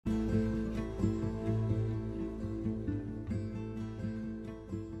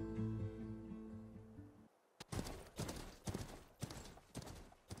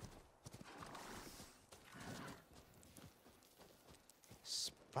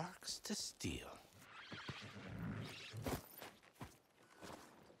Sparks to steel.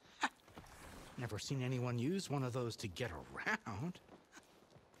 Never seen anyone use one of those to get around.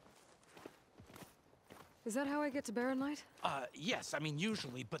 Is that how I get to Barren Light? Yes, I mean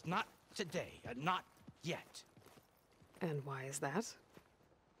usually, but not today. Not yet. And why is that?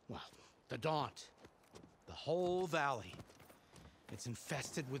 Well, the Daunt. The whole valley. It's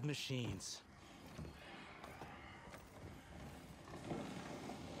infested with machines.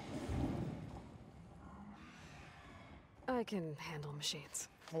 I can handle machines.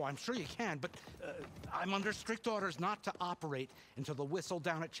 Oh, I'm sure you can, but I'm under strict orders not to operate until the whistle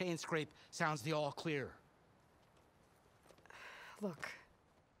down at Chainscrape sounds the all clear. Look,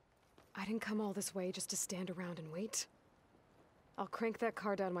 I didn't come all this way just to stand around and wait. I'll crank that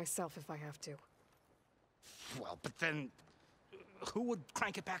car down myself if I have to. Well, but then who would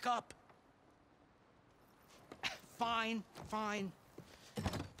crank it back up? Fine, fine.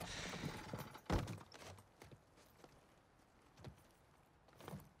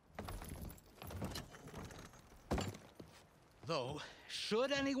 Though,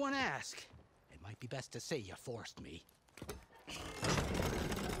 should anyone ask, it might be best to say you forced me.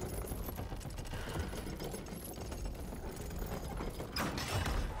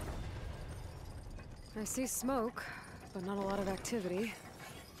 I see smoke, but not a lot of activity.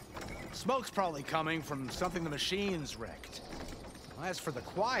 Smoke's probably coming from something the machines wrecked. As for the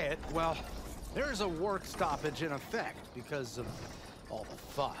quiet, well, there's a work stoppage in effect because of all the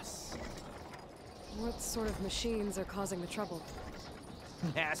fuss. What sort of machines are causing the trouble?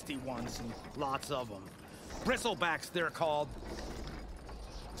 Nasty ones, and lots of them. Bristlebacks, they're called.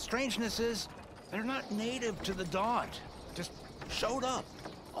 The strangeness is, they're not native to the Daunt. Just showed up,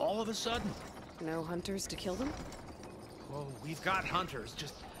 all of a sudden. No hunters to kill them? Well, we've got hunters,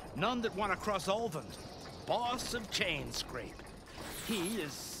 just none that want to cross Ulvund. Boss of Chainscrape. He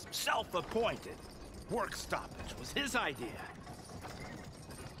is self-appointed. Work stoppage was his idea.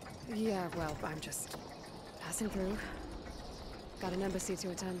 Yeah, well, I'm just passing through. Got an embassy to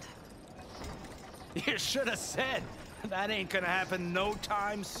attend. You should have said. That ain't gonna happen no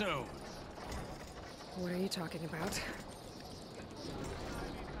time soon. What are you talking about?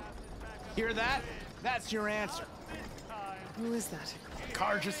 Hear that? That's your answer. Who is that?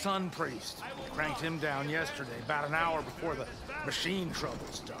 Carja's Sun Priest. Cranked him down yesterday, about an hour before the machine trouble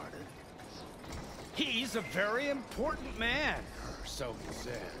started. He's a very important man, or so he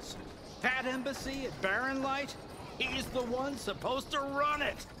says. That embassy at Barren Light, he's the one supposed to run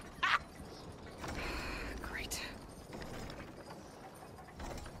it. Great.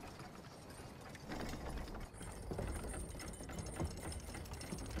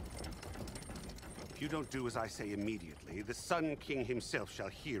 If you don't do as I say immediately, the Sun King himself shall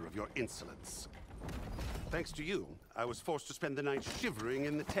hear of your insolence. Thanks to you, I was forced to spend the night shivering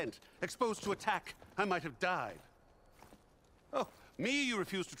in the tent. Exposed to attack, I might have died. Oh, me you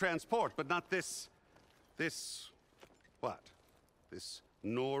refuse to transport, but not this... what? This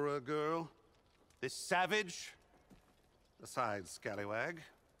Nora girl? This savage? Besides, scallywag.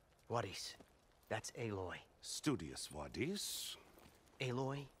 Wadis. That's Aloy. Studious Wadis.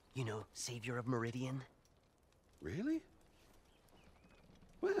 Aloy, you know, savior of Meridian. Really?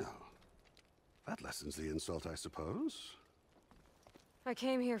 Well, that lessens the insult, I suppose. I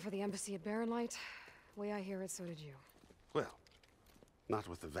came here for the embassy at Barren Light. Way I hear it, so did you. Well, not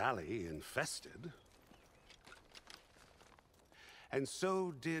with the valley infested. And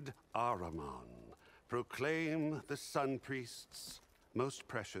so did Ahriman, proclaim the Sun Priests most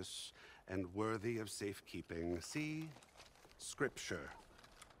precious and worthy of safekeeping. See? Scripture.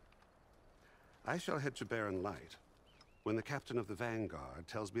 I shall head to Barren Light when the captain of the Vanguard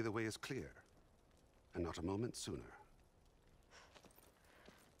tells me the way is clear, and not a moment sooner.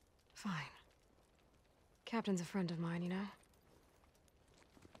 Fine. Captain's a friend of mine, you know?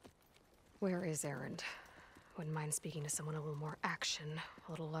 Where is Erend? Wouldn't mind speaking to someone a little more action,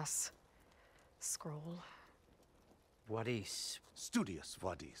 a little less... scroll. Wadis. Studious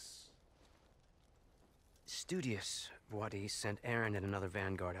Wadis. Studious Wadis sent Aaron and another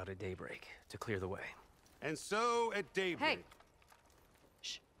vanguard out at daybreak to clear the way. And so at daybreak... Hey!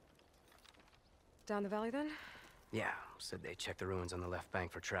 Shh. Down the valley, then? Yeah, said they checked the ruins on the left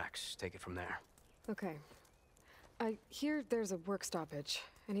bank for tracks. Take it from there. Okay. I hear there's a work stoppage.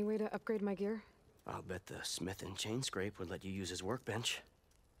 Any way to upgrade my gear? I'll bet the smith in Chainscrape would let you use his workbench.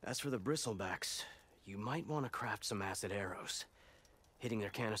 As for the bristlebacks, you might want to craft some acid arrows. Hitting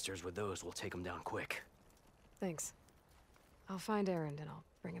their canisters with those will take them down quick. Thanks. I'll find Erend and I'll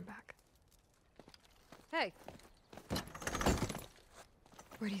bring him back. Hey!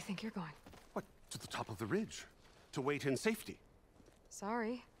 Where do you think you're going? What, to the top of the ridge? To wait in safety?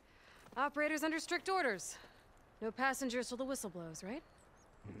 Sorry. Operator's under strict orders. No passengers till the whistle blows, right?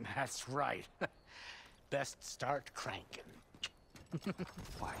 That's right. Best start cranking.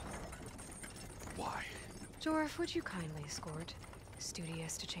 Why? Why? Jorf, would you kindly escort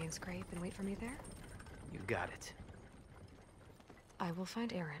Studious to Chainscrape and wait for me there? You got it. I will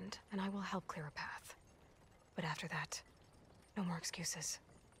find Erend, and I will help clear a path. But after that, no more excuses.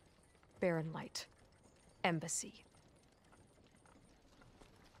 Barren Light. Embassy.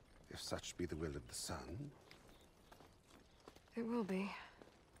 If such be the will of the sun. It will be.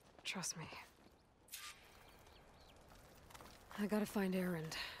 Trust me. I gotta find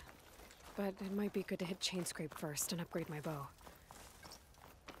Erend. But it might be good to hit Chainscrape first and upgrade my bow.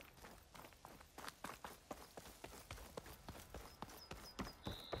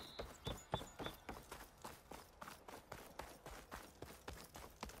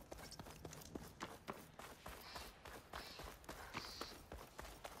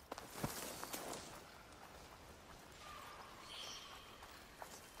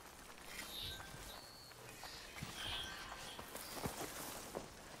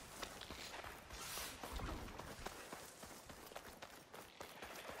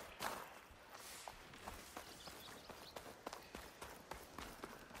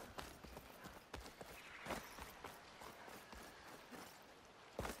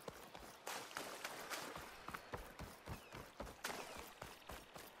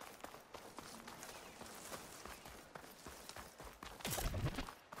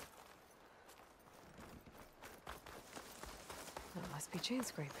 That must be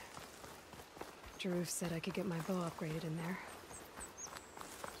Chainscrape. Jaruf said I could get my bow upgraded in there.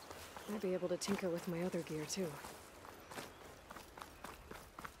 Might be able to tinker with my other gear, too.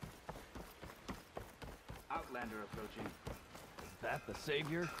 Outlander approaching. Is that the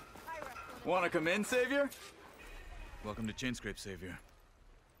Savior? Wanna come in, Savior? Welcome to Chainscrape, Savior.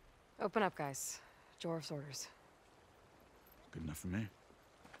 Open up, guys. Jorf's orders. Good enough for me.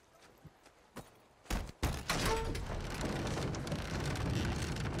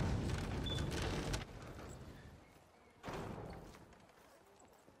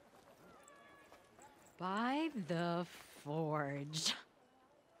 By the Forge.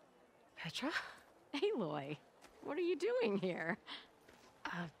 Petra? Aloy, what are you doing here?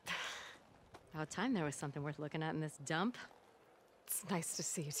 About time there was something worth looking at in this dump. It's nice to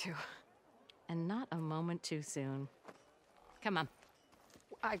see you, too. And not a moment too soon. Come on.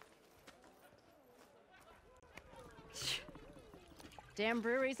 Damn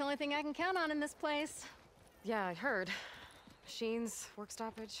brewery's the only thing I can count on in this place. Yeah, I heard. Machines, work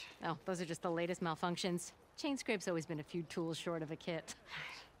stoppage. Oh, those are just the latest malfunctions. Chainscrape's always been a few tools short of a kit.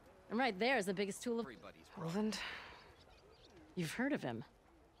 And right there is the biggest tool of... Roland? You've heard of him,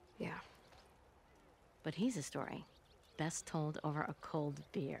 Yeah. but he's a story best told over a cold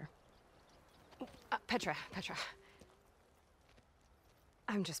beer. Petra.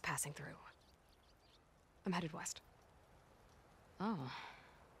 I'm just passing through. I'm headed west. Oh,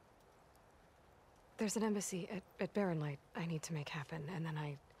 There's an embassy at Barren Light I need to make happen, and then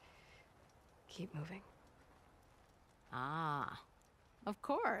I keep moving. ah, of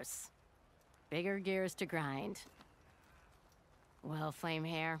course. Bigger gears to grind. Well,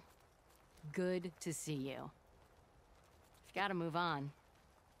 Flamehair, good to see you. You've got to move on.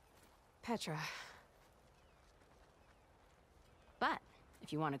 Petra. But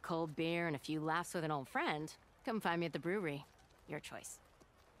if you want a cold beer and a few laughs with an old friend, come find me at the brewery. Your choice.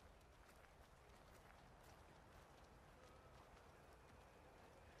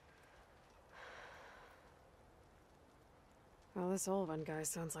 Well, this Olvan guy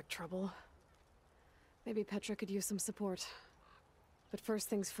sounds like trouble. Maybe Petra could use some support. But first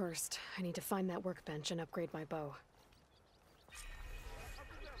things first, I need to find that workbench and upgrade my bow.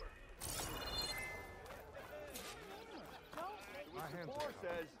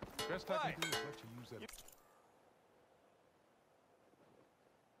 Best I can do is let you use that.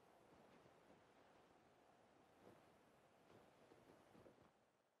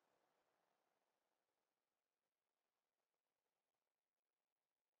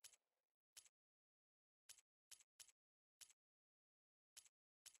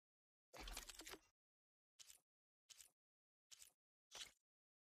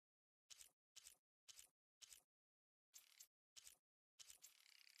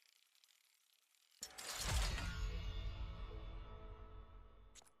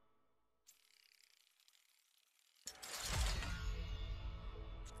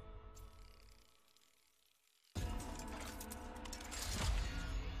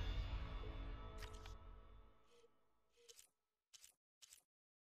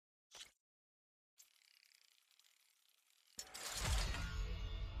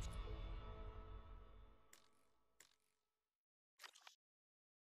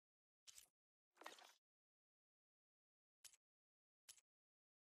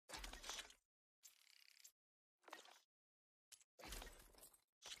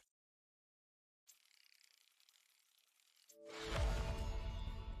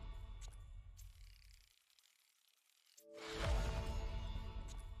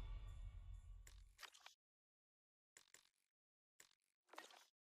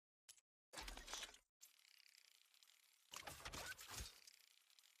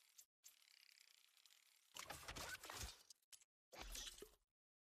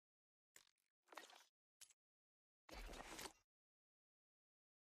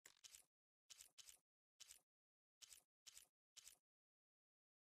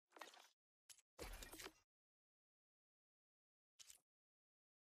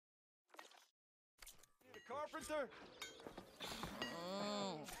 carpenter!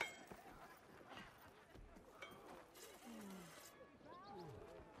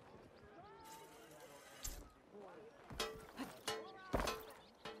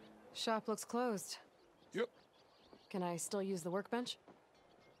 Shop looks closed. Yep. Can I still use the workbench?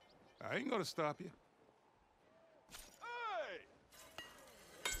 I ain't gonna stop you.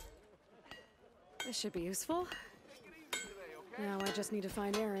 This should be useful. Now I just need to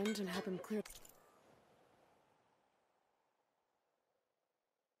find Erend and help him clear...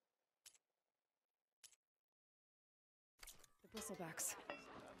 the bristlebacks.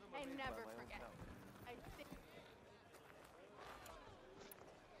 I never forget. I think...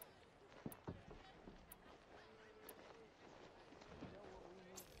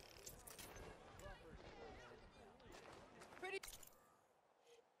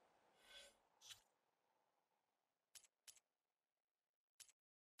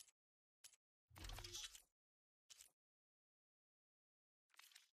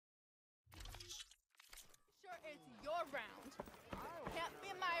 Sure, it's your round. Can't be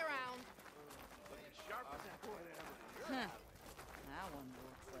my round. Huh. That one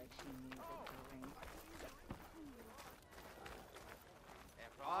looks like she needs a drink.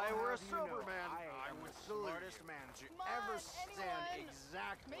 I were a sober man, I would salute smartest man to Come ever on, stand anyone.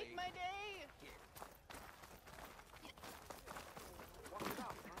 exactly. Make my day.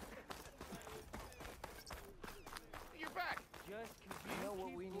 You're back. Just because you know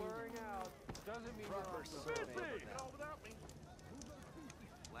what we need. Blurring out doesn't mean you're on Busy.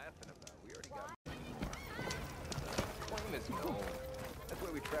 Laughing about. We already got. Claim is known. That's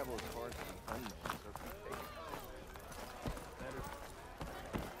why we travel as far as the unknown. So keep taking.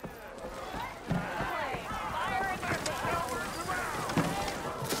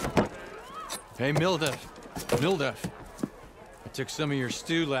 Hey, Mildef. Mildef. I took some of your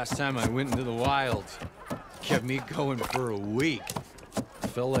stew last time I went into the wild. Kept me going for a week.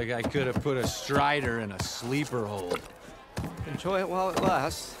 Felt like I could have put a strider in a sleeper hold. Enjoy it while it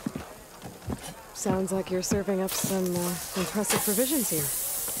lasts. Sounds like you're serving up some impressive provisions here.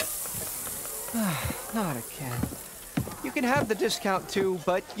 Not again. You can have the discount too,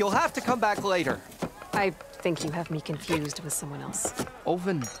 but you'll have to come back later. I think you have me confused with someone else.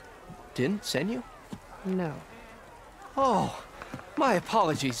 Olvin didn't send you? No. Oh, my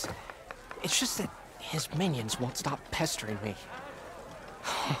apologies. It's just that his minions won't stop pestering me.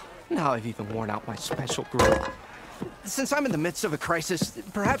 Now I've even worn out my special group. Since I'm in the midst of a crisis,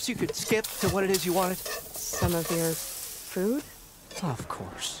 perhaps you could skip to what it is you wanted? Some of your food? Of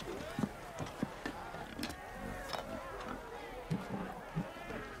course.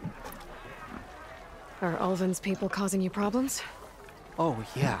 Are Ulvin's people causing you problems? Oh,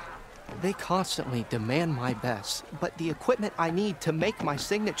 yeah. They constantly demand my best, but the equipment I need to make my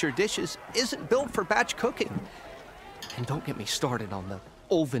signature dishes isn't built for batch cooking. And don't get me started on the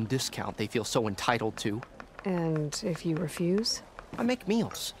Ulvin discount they feel so entitled to. And if you refuse? I make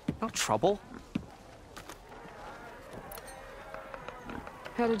meals, no trouble.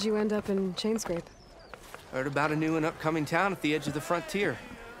 How did you end up in Chainscrape? Heard about a new and upcoming town at the edge of the frontier.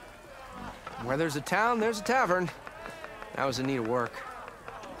 Where there's a town, there's a tavern. I was in need of work.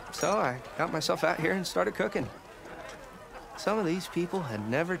 So I got myself out here and started cooking. Some of these people had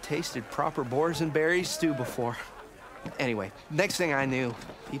never tasted proper boars and berries stew before. Anyway, next thing I knew,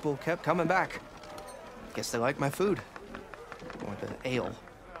 people kept coming back. Guess they like my food. Or the ale.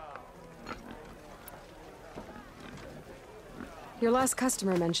 Your last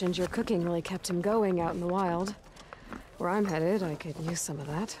customer mentioned your cooking really kept him going out in the wild. Where I'm headed, I could use some of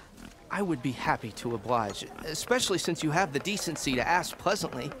that. I would be happy to oblige, especially since you have the decency to ask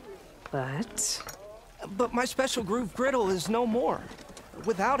pleasantly. But my special groove griddle is no more.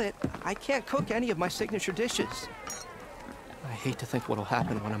 Without it, I can't cook any of my signature dishes. I hate to think what'll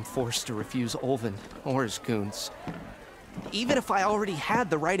happen when I'm forced to refuse Ulvin or his goons. Even if I already had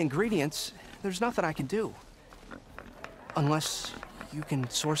the right ingredients, there's nothing I can do. Unless you can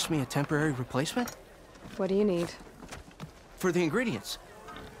source me a temporary replacement? What do you need? For the ingredients.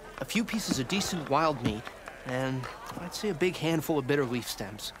 A few pieces of decent wild meat, and I'd say a big handful of bitter leaf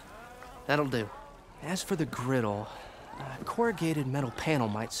stems. That'll do. As for the griddle, a corrugated metal panel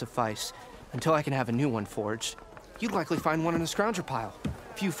might suffice until I can have a new one forged. You'd likely find one in a scrounger pile,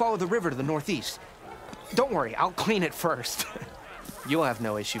 if you follow the river to the northeast. Don't worry, I'll clean it first. You'll have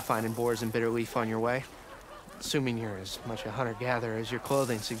no issue finding boars and bitter leaf on your way. Assuming you're as much a hunter-gatherer as your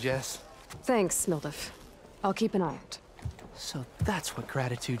clothing suggests. Thanks, Mildef. I'll keep an eye out. So that's what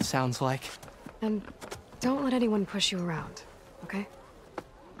gratitude sounds like. And don't let anyone push you around, okay?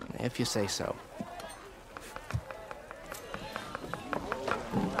 If you say so.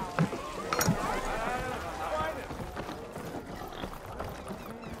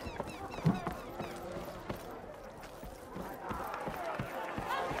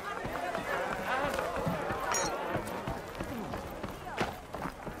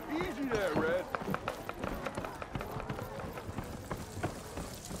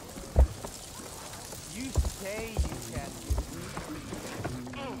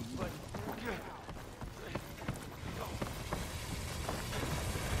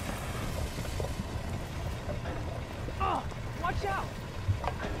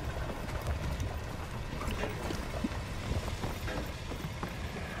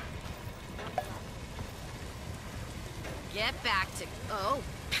 Get back to... Oh.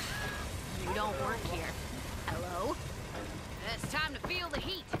 You don't work here. Hello? It's time to feel the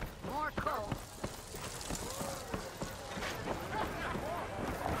heat. More coal.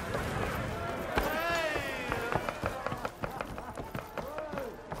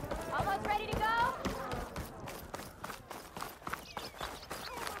 Almost ready to go?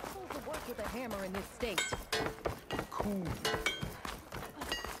 To work with a hammer in this state. Cool.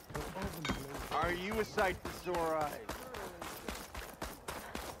 Are you a sight for sore eyes?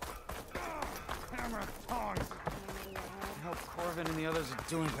 Hammer tongs. I hope Corvin and the others are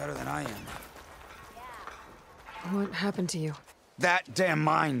doing better than I am. What happened to you? That damn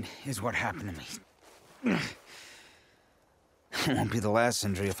mine is what happened to me. It won't be the last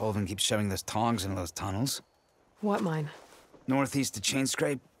injury if Ulvin keeps shoving those tongs into those tunnels. What mine? Northeast of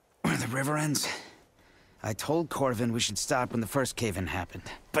Chainscrape, where the river ends. I told Corvin we should stop when the first cave-in happened,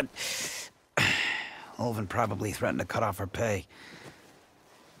 but Ulvin probably threatened to cut off our pay.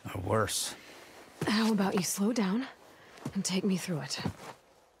 Or worse. How about you slow down and take me through it?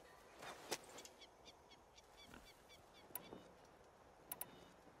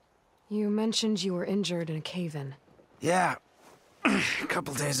 You mentioned you were injured in a cave-in. Yeah, a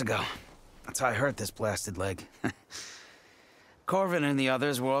couple days ago. That's how I hurt this blasted leg. Corvin and the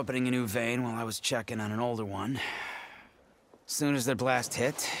others were opening a new vein while I was checking on an older one. As soon as their blast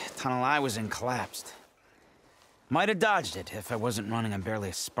hit, the tunnel I was in collapsed. Might have dodged it if I wasn't running on barely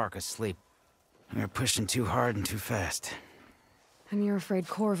a spark of sleep. We were pushing too hard and too fast. And you're afraid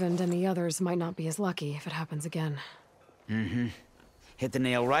Corvin and the others might not be as lucky if it happens again. Mm-hmm. Hit the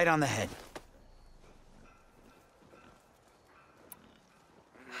nail right on the head.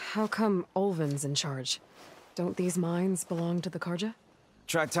 How come Ulvin's in charge? Don't these mines belong to the Carja?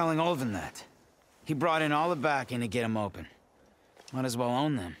 Try telling Ulvin that. He brought in all the backing to get them open. Might as well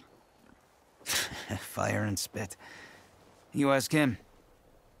own them. Fire and spit. You ask him.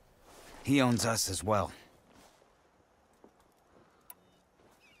 He owns us as well.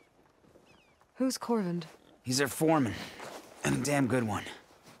 Who's Corvin? He's their foreman. And a damn good one.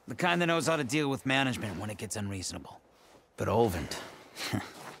 The kind that knows how to deal with management when it gets unreasonable. But Ulvin...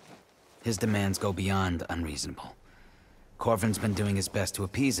 his demands go beyond unreasonable. Corvin's been doing his best to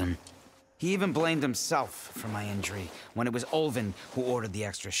appease him. He even blamed himself for my injury when it was Ulvin who ordered the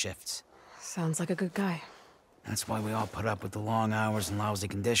extra shifts. Sounds like a good guy. That's why we all put up with the long hours and lousy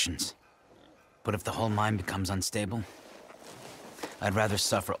conditions. But if the whole mine becomes unstable, I'd rather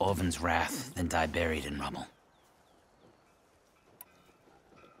suffer Ulvin's wrath than die buried in rubble.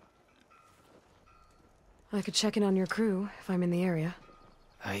 I could check in on your crew if I'm in the area.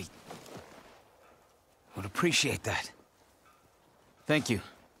 I would appreciate that. Thank you.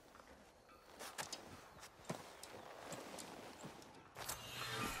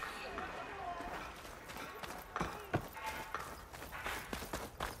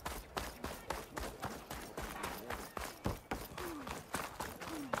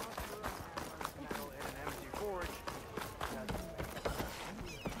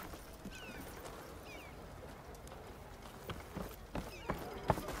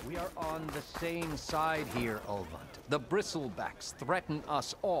 We are on the same side here, Ulvund. The Bristlebacks threaten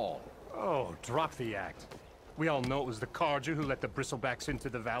us all. Oh, drop the act. We all know it was the Carja who let the Bristlebacks into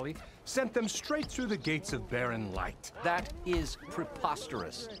the valley, sent them straight through the gates of Barren Light. That is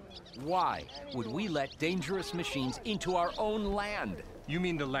preposterous. Why would we let dangerous machines into our own land? You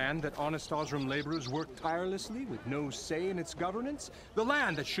mean the land that honest Osram laborers work tirelessly with no say in its governance? The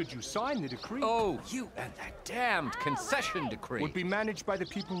land that, should you sign the decree... Oh, you and that damned concession decree... would be managed by the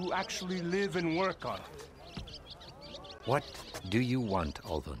people who actually live and work on it. What do you want,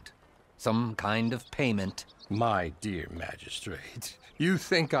 Ulvund? Some kind of payment? My dear magistrate, you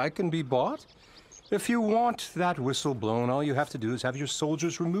think I can be bought? If you want that whistle blown, all you have to do is have your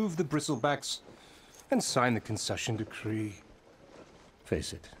soldiers remove the Bristlebacks and sign the concession decree.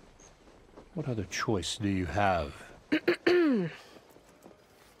 Face it, what other choice do you have?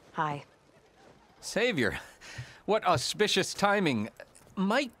 Hi. Savior, what auspicious timing.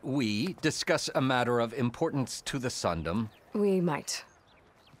 Might we discuss a matter of importance to the Sundom? We might.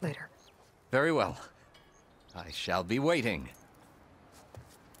 Later. Very well. I shall be waiting.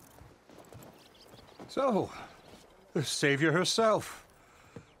 So, the Savior herself.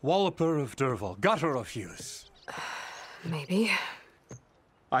 Walloper of Derval, Gutter of Hughes. Maybe.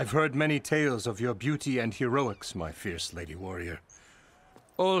 I've heard many tales of your beauty and heroics, my fierce lady warrior.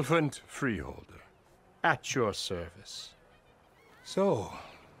 Ulvund Freeholder, at your service. So,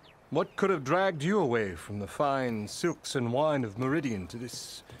 what could have dragged you away from the fine silks and wine of Meridian to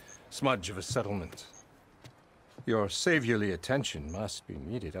this smudge of a settlement? Your saviorly attention must be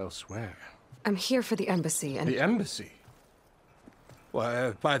needed elsewhere. I'm here for the embassy and... The embassy?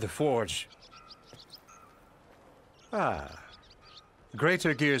 By the forge. Ah.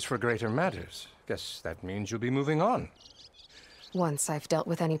 Greater gears for greater matters. Guess that means you'll be moving on. Once I've dealt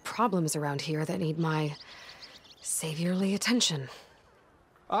with any problems around here that need my saviorly attention.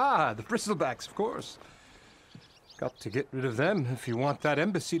 Ah, the bristlebacks, of course. Got to get rid of them if you want that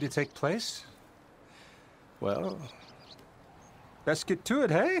embassy to take place. Well, let's get to it,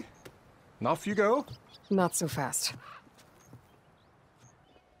 hey? And off you go. Not so fast.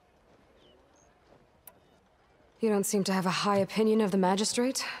 You don't seem to have a high opinion of the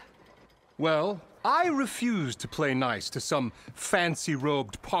magistrate? Well, I refuse to play nice to some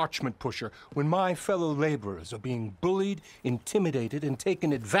fancy-robed parchment pusher when my fellow laborers are being bullied, intimidated, and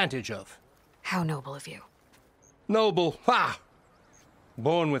taken advantage of. How noble of you. Noble? Ha!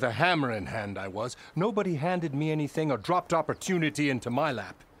 Born with a hammer in hand, I was. Nobody handed me anything or dropped opportunity into my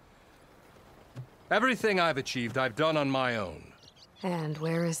lap. Everything I've achieved, I've done on my own. And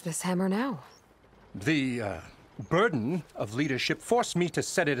where is this hammer now? The, burden of leadership forced me to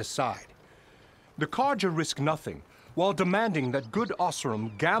set it aside. The Carja risk nothing, while demanding that good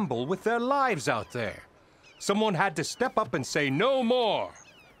Oseram gamble with their lives out there. Someone had to step up and say no more.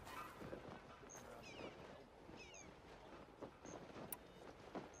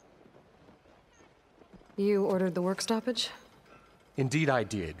 You ordered the work stoppage? Indeed I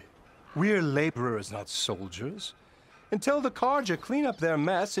did. We're laborers, not soldiers. Until the Carja clean up their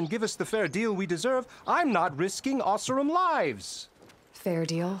mess and give us the fair deal we deserve, I'm not risking Oseram lives. Fair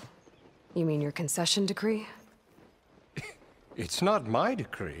deal? You mean your concession decree? It's not my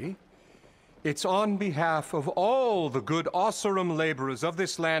decree. It's on behalf of all the good Oseram laborers of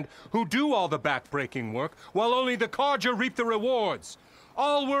this land who do all the back-breaking work, while only the Carja reap the rewards.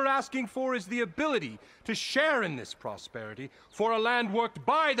 All we're asking for is the ability to share in this prosperity for a land worked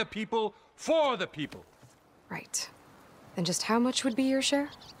by the people, for the people. Right. Then just how much would be your share?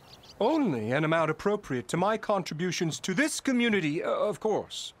 Only an amount appropriate to my contributions to this community, of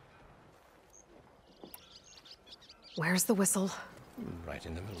course. Where's the whistle? Right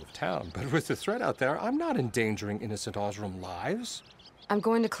in the middle of town. But with the threat out there, I'm not endangering innocent Oseram lives. I'm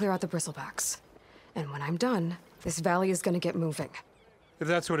going to clear out the bristlebacks. And when I'm done, this valley is going to get moving. If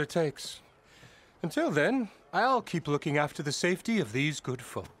that's what it takes. Until then, I'll keep looking after the safety of these good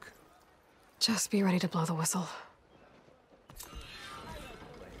folk. Just be ready to blow the whistle.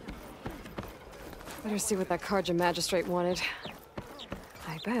 Better see what that Carja magistrate wanted.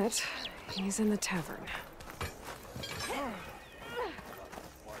 I bet he's in the tavern.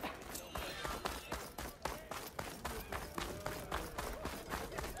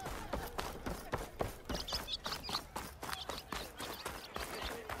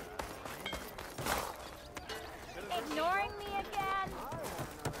 Ignoring me again?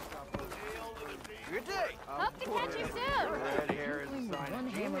 Good day. Hope to catch you soon. Red hair is a sign One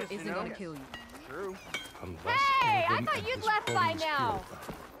of hammer genius, isn't you know? gonna kill you. True. Hey, I thought you'd left by now.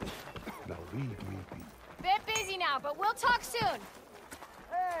 Now leave me be. Bit busy now, but we'll talk soon.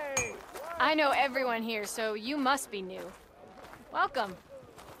 Hey! I know everyone here, so you must be new. Welcome.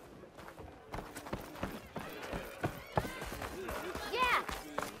 Yeah.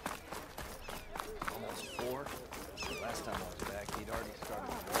 Almost 4. Last time I was back, he'd already started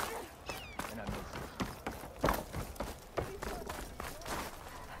work. And I missed it.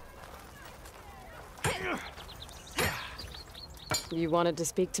 You wanted to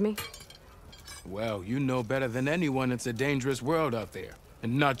speak to me? Well, you know better than anyone it's a dangerous world out there,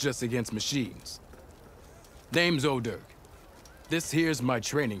 and not just against machines. Name's Oderg. This here's my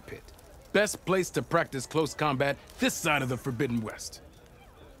training pit. Best place to practice close combat this side of the Forbidden West.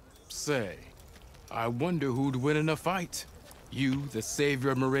 Say, I wonder who'd win in a fight. You, the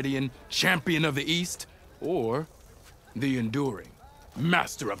savior of Meridian, champion of the East, or the Enduring,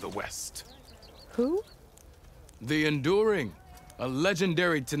 master of the West. Who? The Enduring, a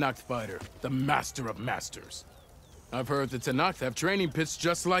legendary Tenakth fighter, the master of masters. I've heard the Tenakth have training pits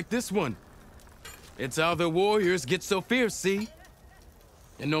just like this one. It's how the warriors get so fierce, see?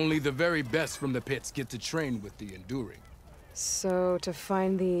 And only the very best from the pits get to train with the Enduring. So, to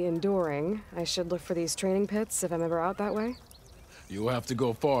find the Enduring, I should look for these training pits if I'm ever out that way? You'll have to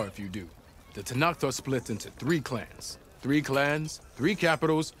go far if you do. The Tenakth are split into 3 clans. 3 clans, 3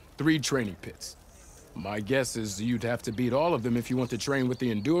 capitals, 3 training pits. My guess is you'd have to beat all of them if you want to train with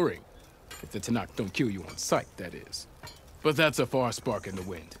the Enduring. If the Tenakth don't kill you on sight, that is. But that's a far spark in the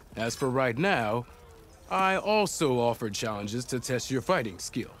wind. As for right now, I also offered challenges to test your fighting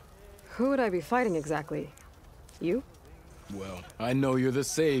skill. Who would I be fighting exactly? You? Well, I know you're the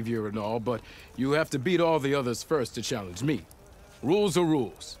savior and all, but you have to beat all the others first to challenge me. Rules are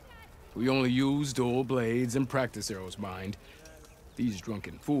rules. We only use dual blades and practice arrows, mind. These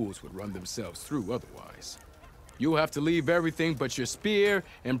drunken fools would run themselves through otherwise. You'll have to leave everything but your spear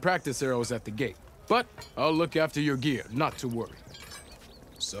and practice arrows at the gate. But I'll look after your gear, not to worry.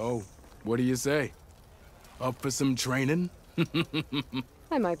 So, what do you say? Up for some training?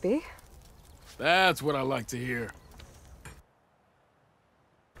 I might be. That's what I like to hear.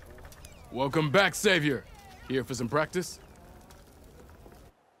 Welcome back, Savior. Here for some practice?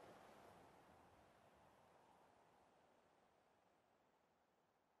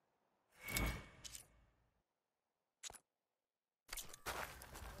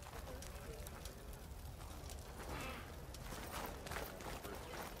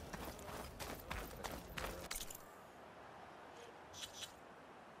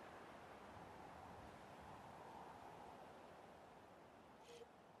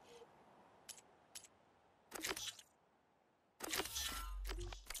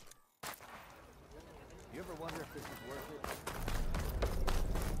 You ever wonder if this is worth it?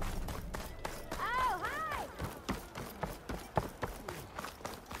 Oh, hi!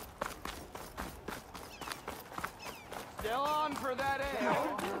 Still on for that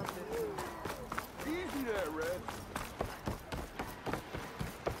ale? Easy there, Red.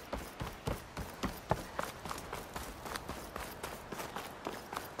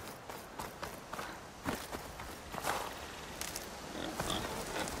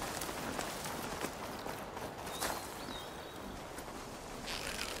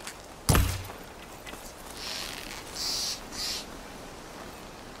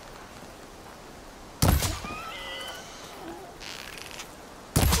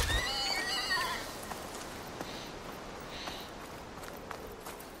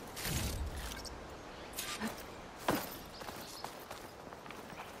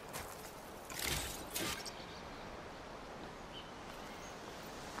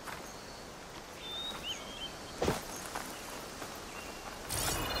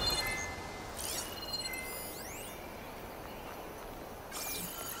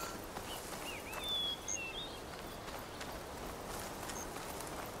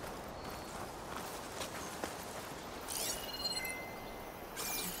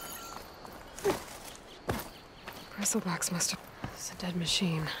 Bristlebacks must have... It's a dead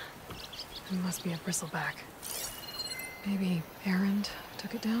machine. It must be a bristleback. Maybe Erend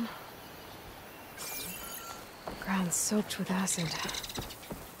took it down? Ground soaked with acid.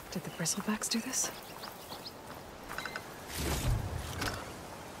 Did the bristlebacks do this?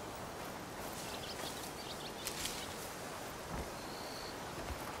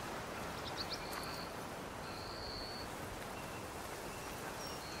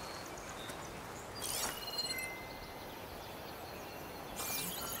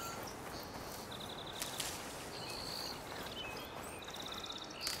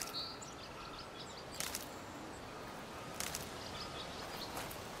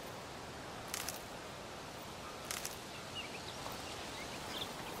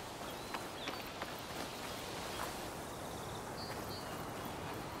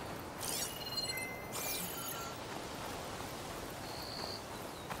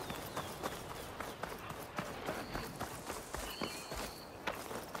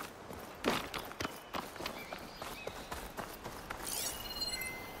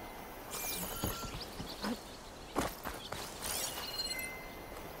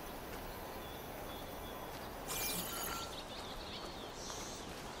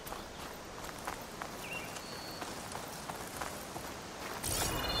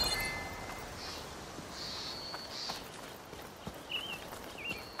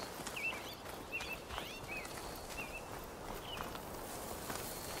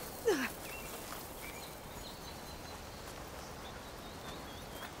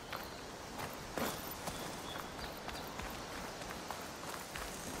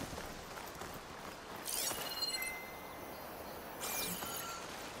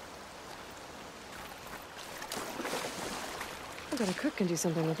 I bet a cook can do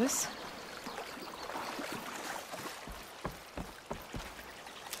something with this.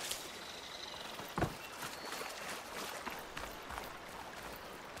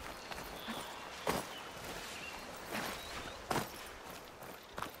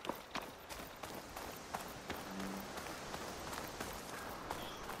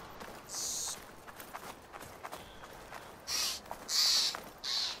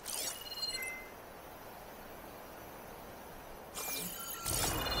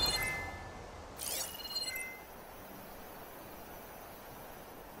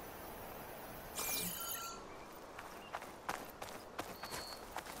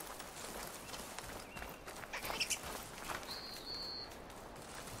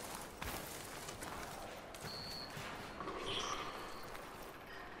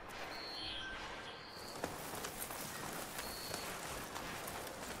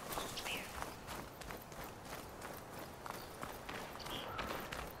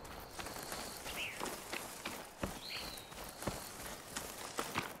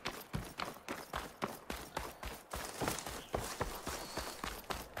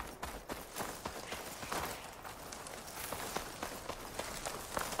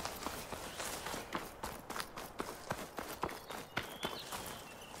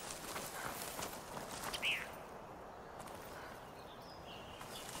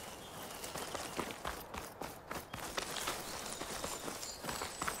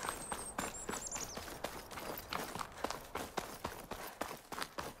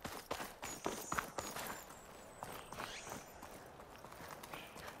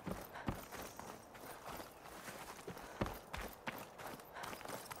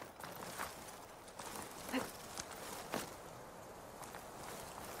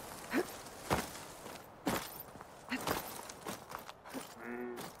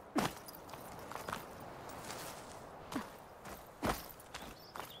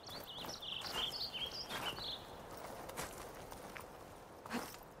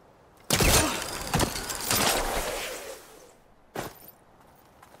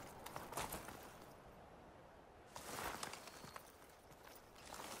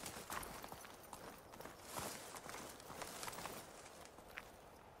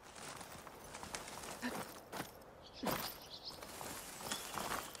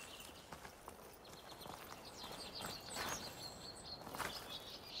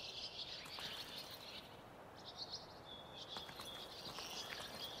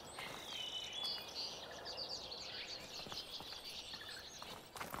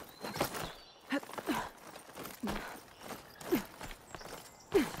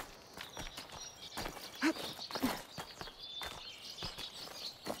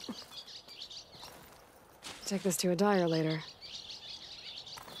 Take this to a dyer later.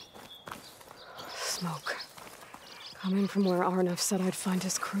 Smoke. Coming from where Arnov said I'd find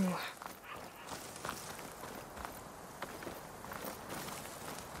his crew.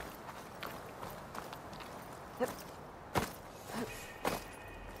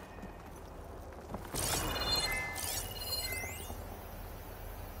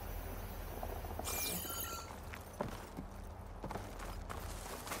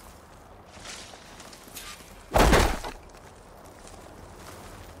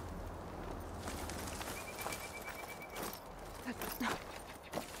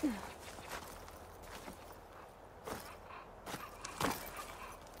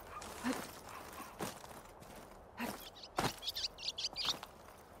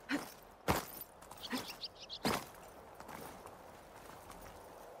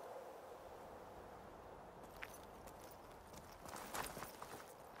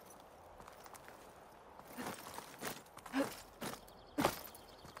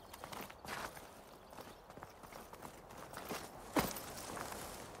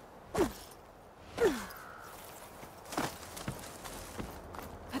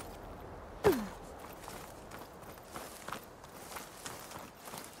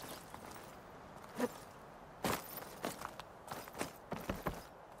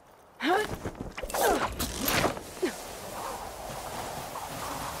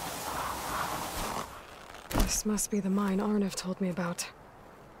 This must be the mine Arnov told me about.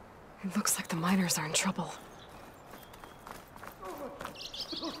 It looks like the miners are in trouble.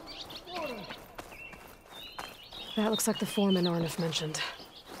 That looks like the foreman Arnov mentioned.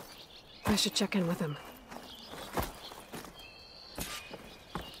 I should check in with him.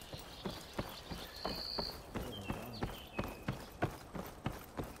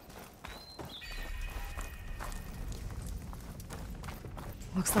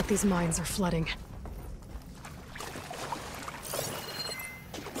 Looks like these mines are flooding.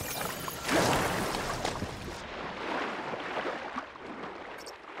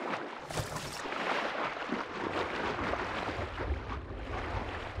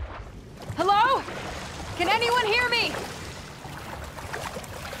 Hello? Can anyone hear me?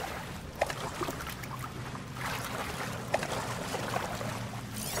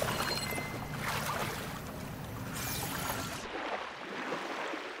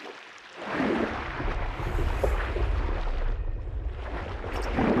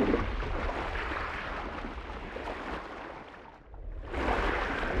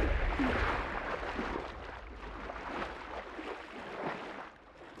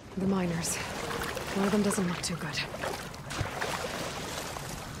 The miners. One of them doesn't look too good.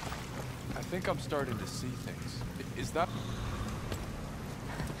 I think I'm starting to see things. Is that...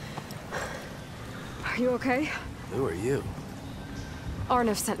 Are you okay? Who are you?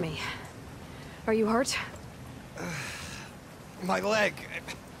 Arnov sent me. Are you hurt? My leg.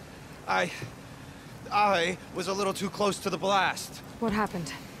 I was a little too close to the blast. What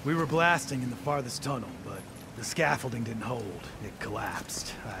happened? We were blasting in the farthest tunnel, but the scaffolding didn't hold. It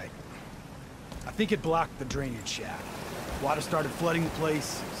collapsed. I think it blocked the drainage shaft. Water started flooding the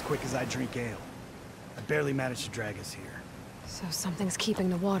place as quick as I drink ale. I barely managed to drag us here. So something's keeping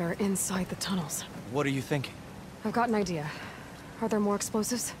the water inside the tunnels. What are you thinking? I've got an idea. Are there more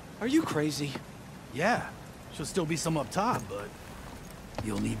explosives? Are you crazy? Yeah, she'll still be some up top, but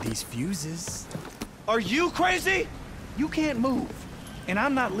you'll need these fuses. Are you crazy? You can't move, and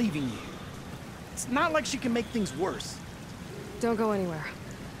I'm not leaving you. It's not like she can make things worse. Don't go anywhere.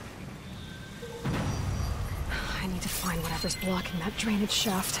 I need to find whatever's blocking that drainage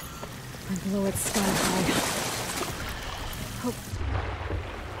shaft and blow it sky high. Hope.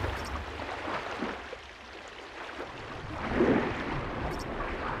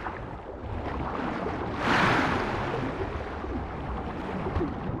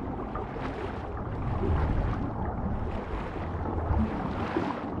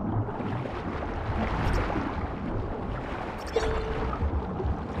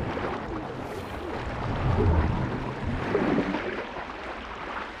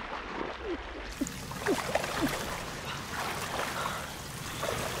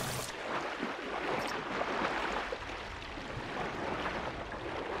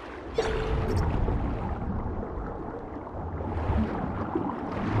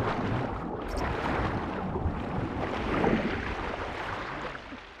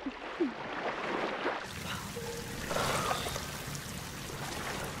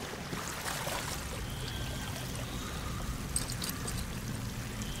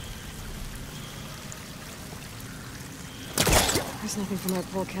 There's nothing for my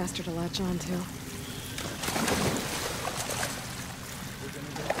pullcaster to latch on to.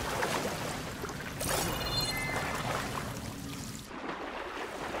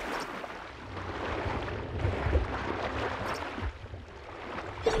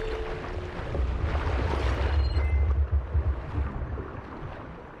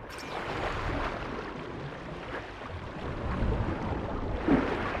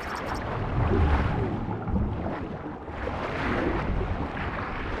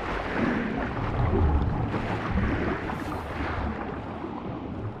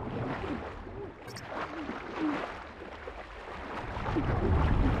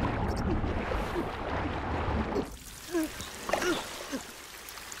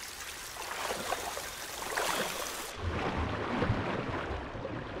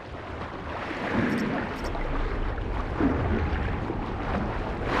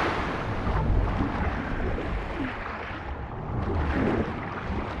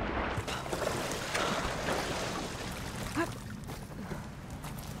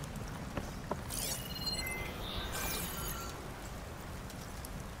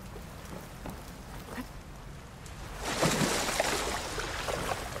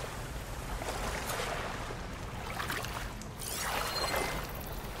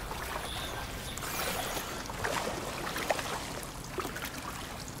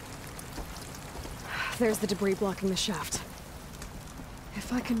 There's the debris blocking the shaft.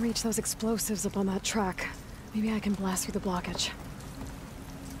 If I can reach those explosives up on that track, maybe I can blast through the blockage.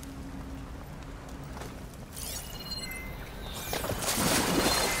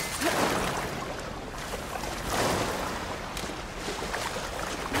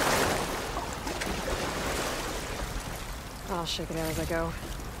 I'll shake it out as I go.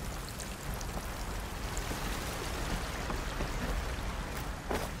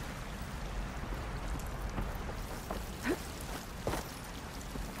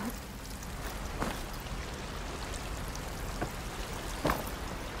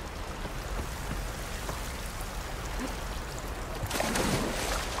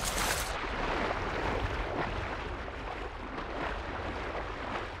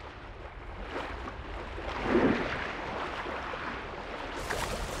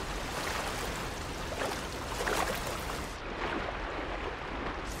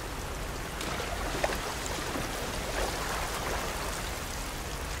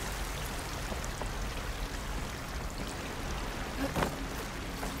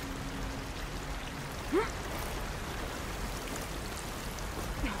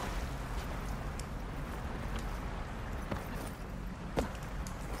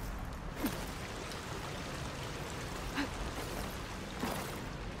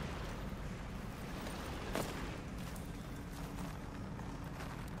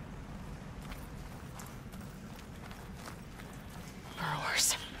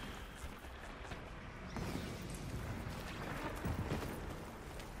 Burrowers.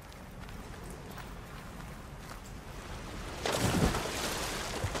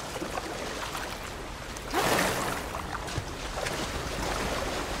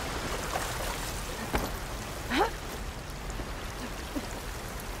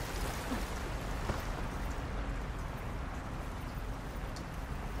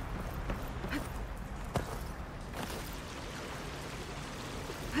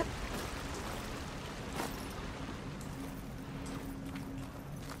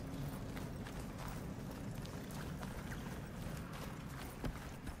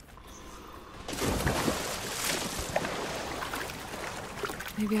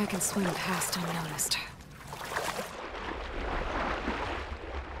 Maybe I can swim past unnoticed.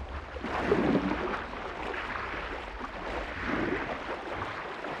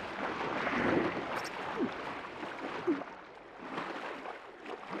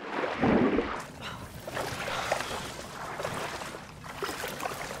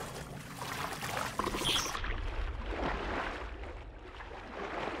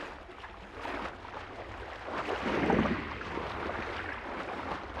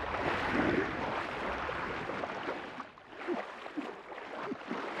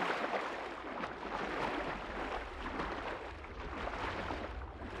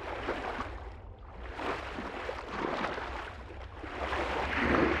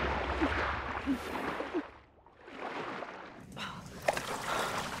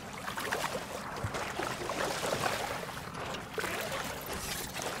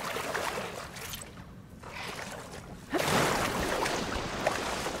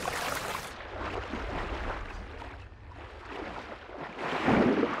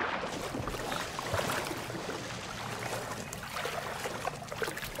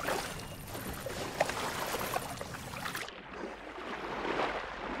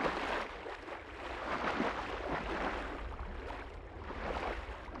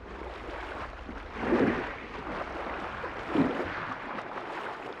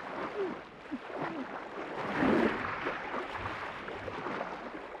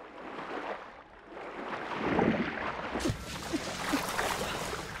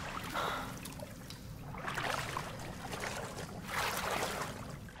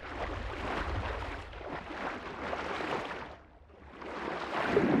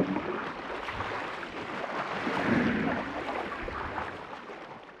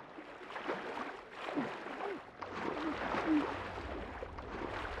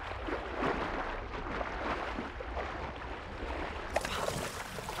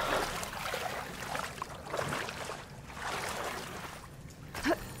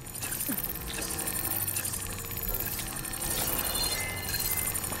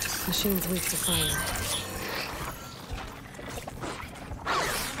 Machine's weak to fire.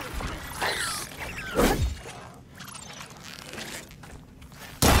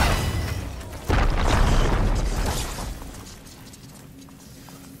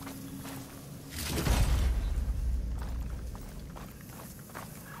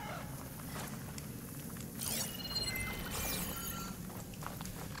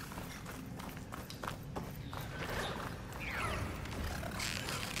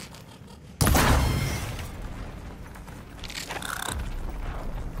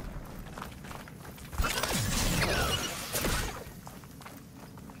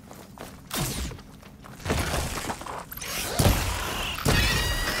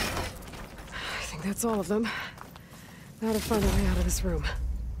 That's all of them. Now to find a way out of this room.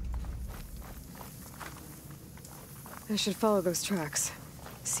 I should follow those tracks.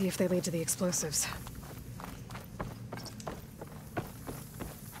 See if they lead to the explosives.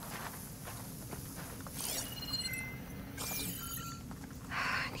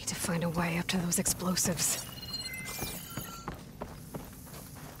 I need to find a way up to those explosives.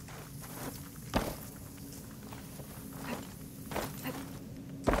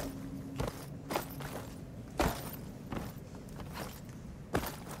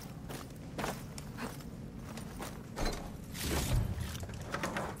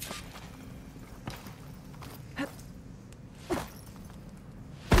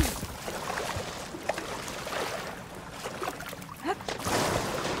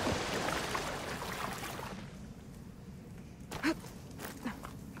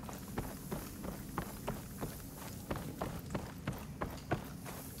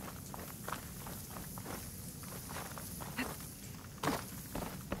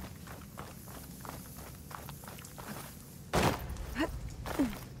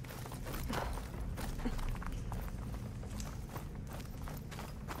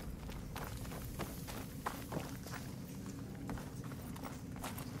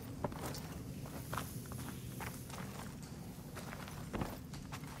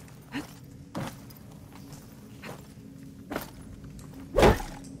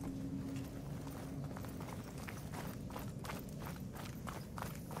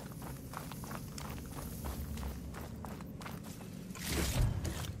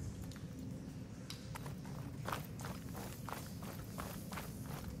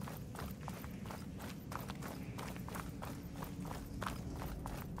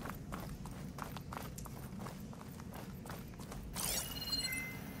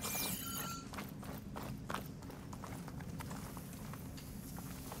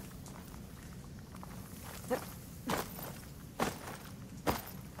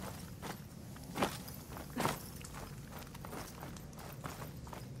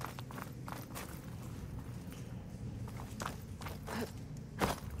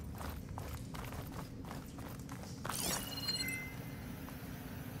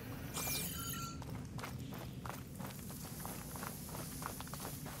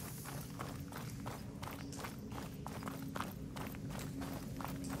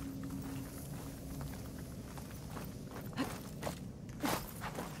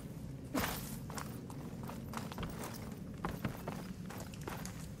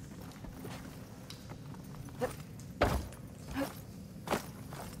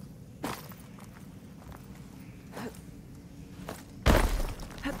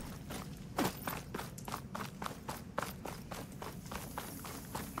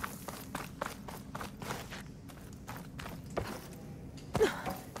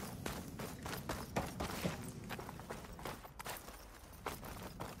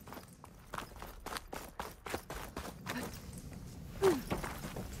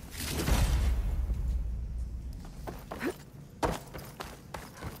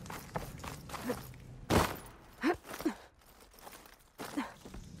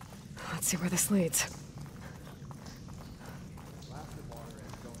 Let's see where this leads.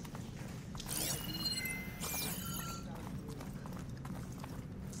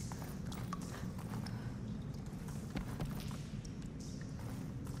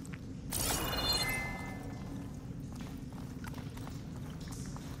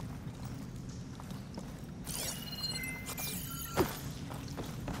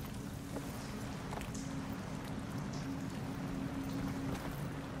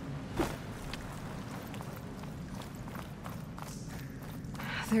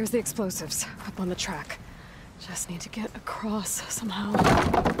 There's the explosives, up on the track. Just need to get across somehow.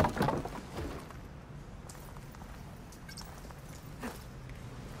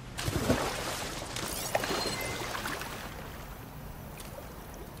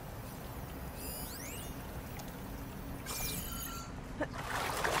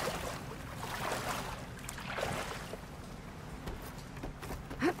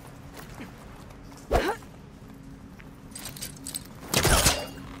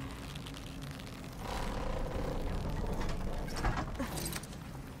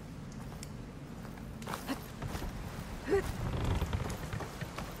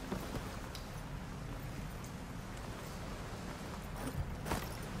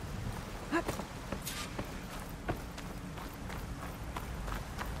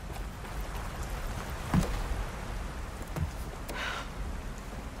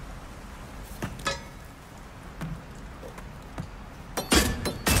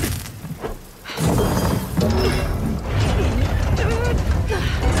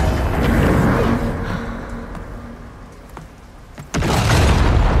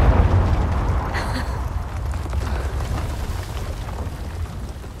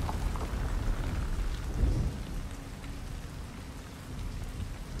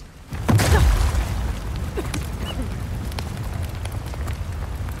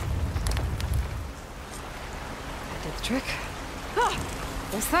 trick. Ah,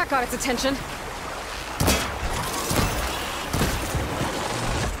 guess that got its attention.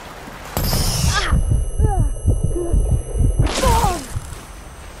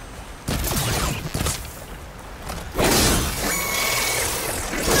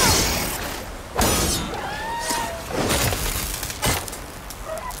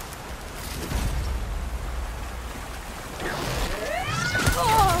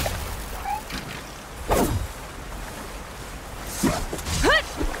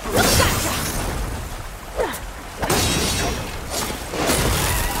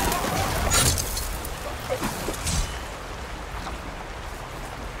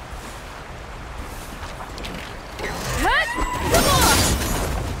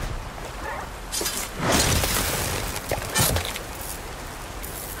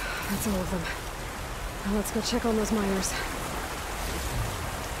 That's all of them. Now let's go check on those miners.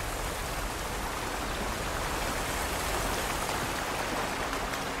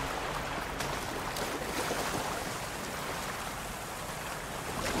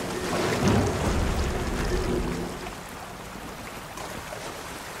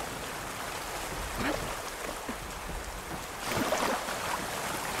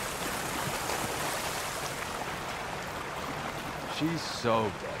 She's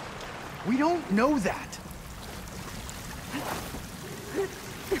so dead. We don't know that.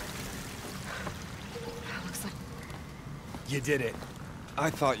 Looks like... You did it.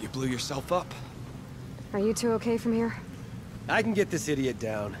 I thought you blew yourself up. Are you two okay from here? I can get this idiot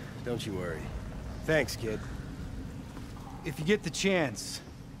down. Don't you worry. Thanks, kid. If you get the chance,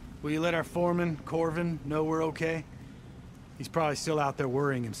 will you let our foreman, Corvin, know we're okay? He's probably still out there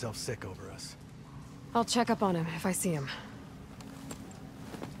worrying himself sick over us. I'll check up on him if I see him.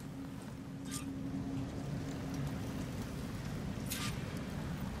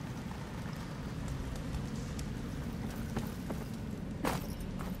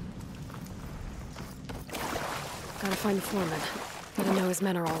 Gotta find the foreman. Gotta know his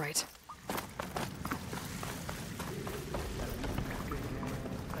men are all right.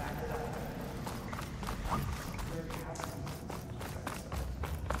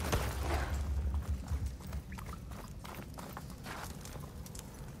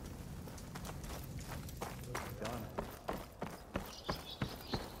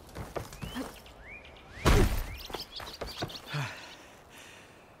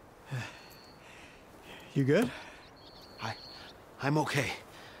 You good? I'm okay.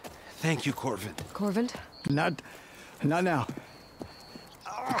 Thank you, Corvin. Corvin? Not now.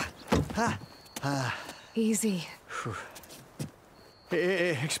 Easy.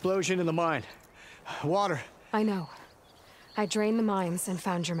 Explosion in the mine. Water. I know. I drained the mines and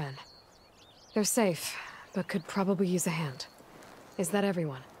found your men. They're safe, but could probably use a hand. Is that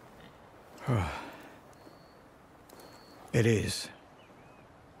everyone? It is.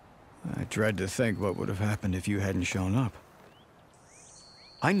 I dread to think what would have happened if you hadn't shown up.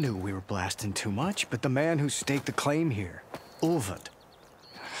 I knew we were blasting too much, but the man who staked the claim here, Ulvund,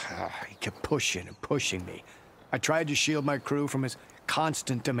 he kept pushing and pushing me. I tried to shield my crew from his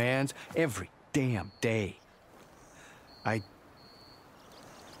constant demands every damn day. I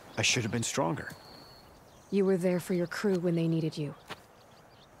should have been stronger. You were there for your crew when they needed you.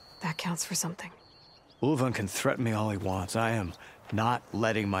 That counts for something. Ulvund can threaten me all he wants. I am not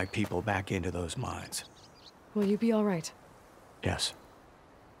letting my people back into those mines. Will you be all right? Yes.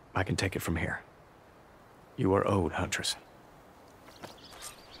 I can take it from here. You are owed, Huntress.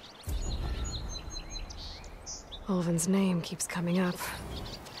 Ulvund's name keeps coming up,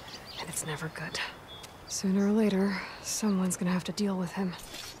 and it's never good. Sooner or later, someone's gonna have to deal with him.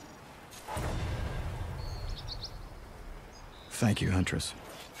 Thank you, Huntress.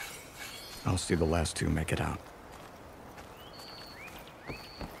 I'll see the last two make it out.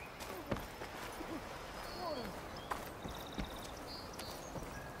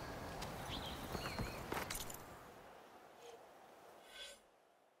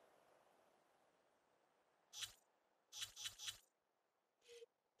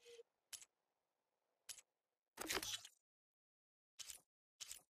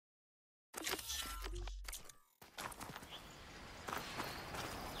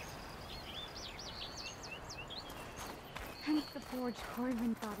 Hence the forge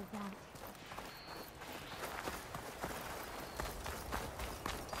Corvin thought of that.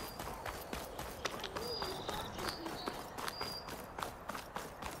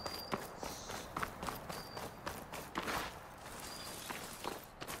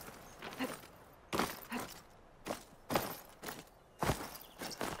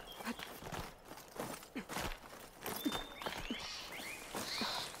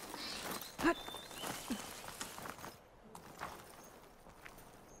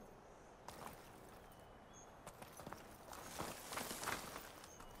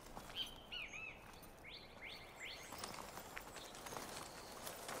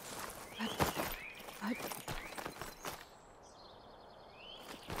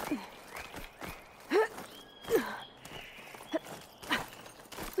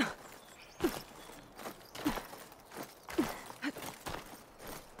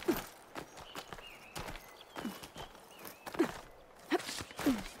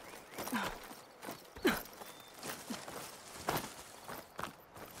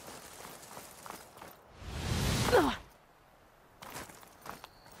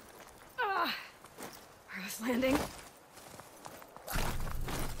 landing.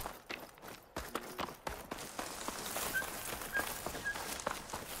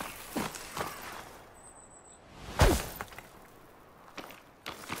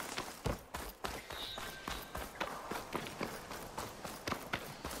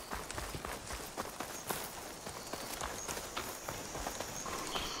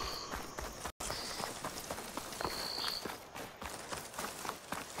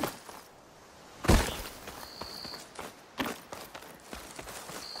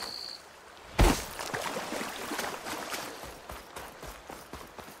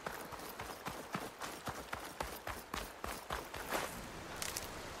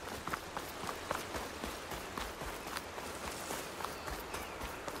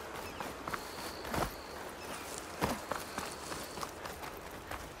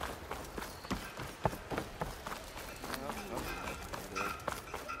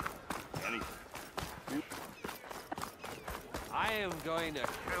 I am going to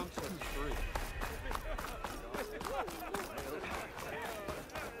count to 3.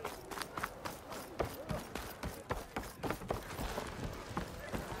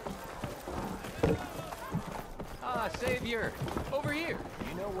 Ah, Savior! Over here!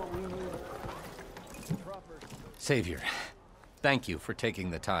 You know what we need? Savior, thank you for taking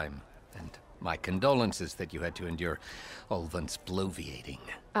the time. And my condolences that you had to endure Ulvund's bloviating.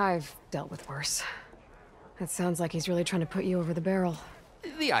 I've dealt with worse. It sounds like he's really trying to put you over the barrel.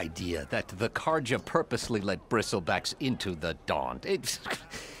 The idea that the Carja purposely let Bristlebacks into the Daunt,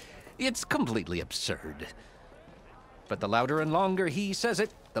 it's completely absurd. But the louder and longer he says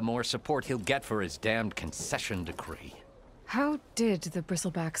it, the more support he'll get for his damned concession decree. How did the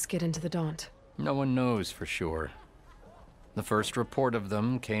Bristlebacks get into the Daunt? No one knows for sure. The first report of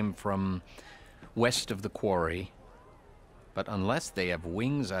them came from west of the quarry. But unless they have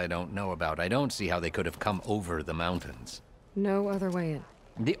wings I don't know about, I don't see how they could have come over the mountains. No other way in.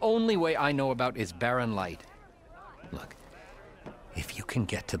 The only way I know about is Barren Light. Look, if you can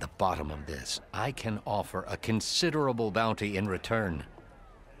get to the bottom of this, I can offer a considerable bounty in return.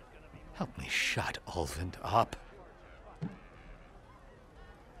 Help me shut Ulvund up.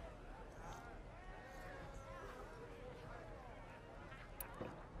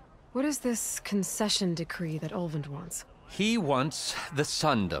 What is this concession decree that Ulvund wants? He wants the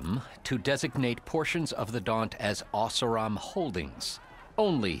Sundom to designate portions of the Daunt as Oseram holdings.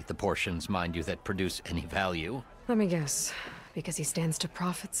 Only the portions, mind you, that produce any value. Let me guess. Because he stands to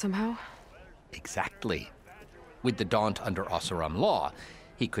profit somehow? Exactly. With the Daunt under Oseram law,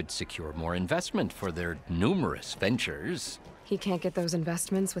 he could secure more investment for their numerous ventures. He can't get those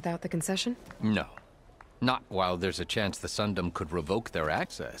investments without the concession? No. Not while there's a chance the Sundom could revoke their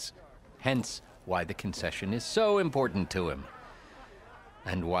access. Hence, why the concession is so important to him.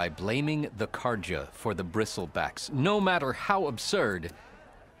 And why blaming the Carja for the Bristlebacks, no matter how absurd,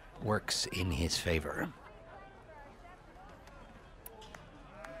 works in his favor.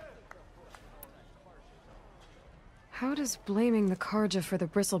 How does blaming the Carja for the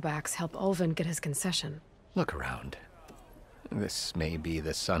Bristlebacks help Ulvund get his concession? Look around. This may be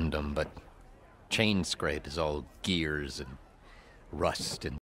the Sundom, but Chainscrape is all gears and rust and